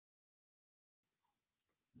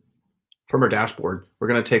from our dashboard, we're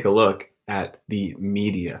going to take a look at the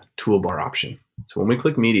media toolbar option. So when we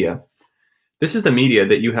click media, this is the media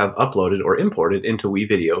that you have uploaded or imported into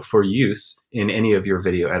WeVideo for use in any of your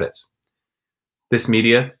video edits. This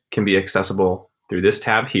media can be accessible through this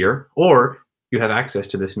tab here, or you have access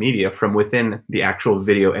to this media from within the actual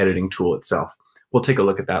video editing tool itself. We'll take a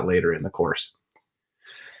look at that later in the course.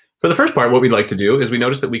 For the first part, what we'd like to do is we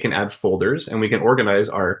notice that we can add folders and we can organize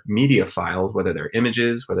our media files, whether they're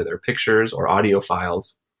images, whether they're pictures or audio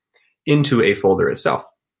files, into a folder itself.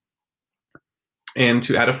 And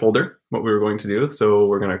to add a folder, what we were going to do, so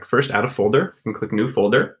we're going to first add a folder and click New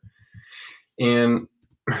Folder. And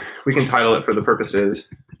we can title it, for the purposes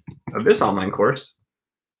of this online course,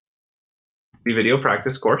 the Video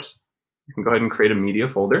Practice Course. You can go ahead and create a media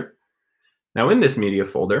folder. Now in this media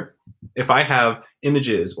folder, if I have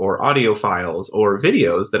images or audio files or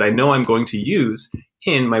videos that I know I'm going to use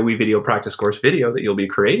in my WeVideo Practice Course video that you'll be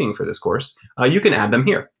creating for this course, you can add them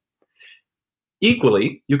here.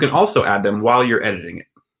 Equally, you can also add them while you're editing it.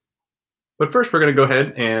 But first, we're going to go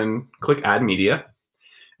ahead and click Add Media.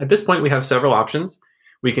 At this point, we have several options.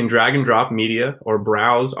 We can drag and drop media or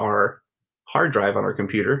browse our hard drive on our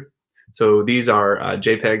computer. So these are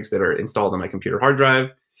JPEGs that are installed on my computer hard drive.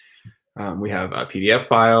 We have PDF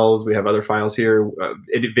files. We have other files here,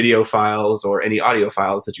 video files, or any audio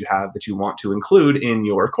files that you have that you want to include in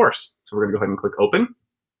your course. So we're going to go ahead and click Open.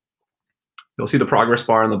 You'll see the progress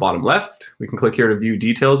bar on the bottom left. We can click here to view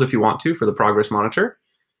details if you want to for the progress monitor.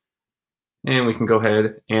 And we can go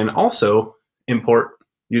ahead and also import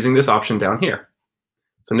using this option down here.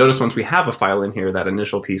 So notice once we have a file in here, that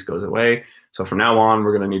initial piece goes away. So from now on,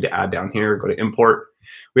 we're going to need to add down here, go to Import.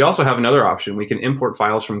 We also have another option. We can import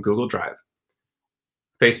files from Google Drive,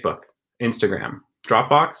 Facebook, Instagram,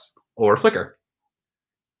 Dropbox, or Flickr.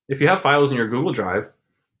 If you have files in your Google Drive,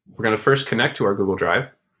 we're going to first connect to our Google Drive.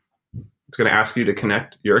 It's going to ask you to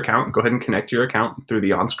connect your account. Go ahead and connect your account through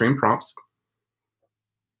the on-screen prompts.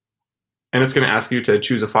 And it's going to ask you to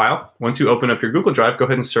choose a file. Once you open up your Google Drive, go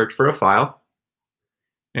ahead and search for a file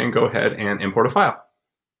and go ahead and import a file.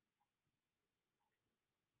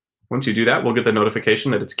 Once you do that, we'll get the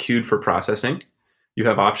notification that it's queued for processing. You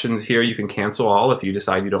have options here. You can cancel all if you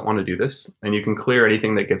decide you don't want to do this, and you can clear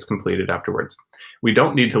anything that gets completed afterwards. We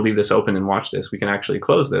don't need to leave this open and watch this. We can actually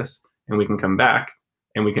close this, and we can come back,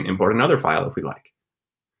 and we can import another file if we like,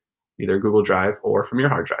 either Google Drive or from your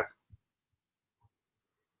hard drive.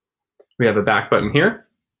 We have a back button here.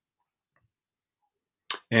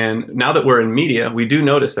 And now that we're in media, we do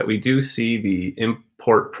notice that we do see the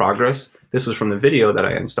import progress. This was from the video that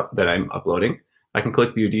I'm uploading. I can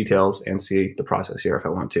click View Details and see the process here if I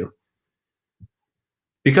want to.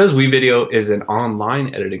 Because WeVideo is an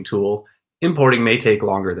online editing tool, importing may take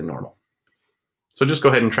longer than normal. So just go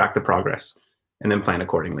ahead and track the progress and then plan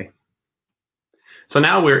accordingly. So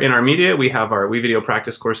now we're in our media. We have our WeVideo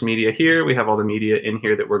Practice Course media here. We have all the media in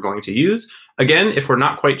here that we're going to use. Again, if we're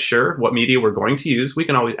not quite sure what media we're going to use, we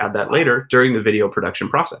can always add that later during the video production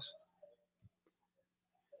process.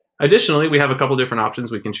 Additionally, we have a couple different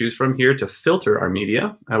options we can choose from here to filter our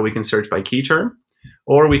media. We can search by key term,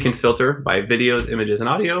 or we can filter by videos, images, and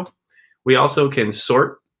audio. We also can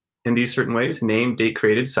sort in these certain ways: name, date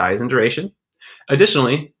created, size, and duration.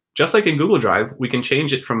 Additionally, just like in Google Drive, we can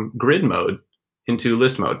change it from grid mode into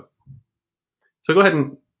list mode. So go ahead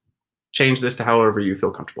and change this to however you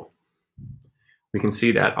feel comfortable. We can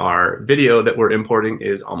see that our video that we're importing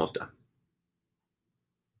is almost done.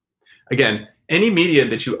 Again, any media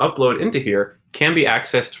that you upload into here can be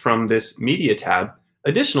accessed from this media tab.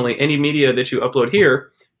 Additionally, any media that you upload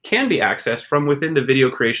here can be accessed from within the video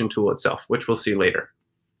creation tool itself, which we'll see later.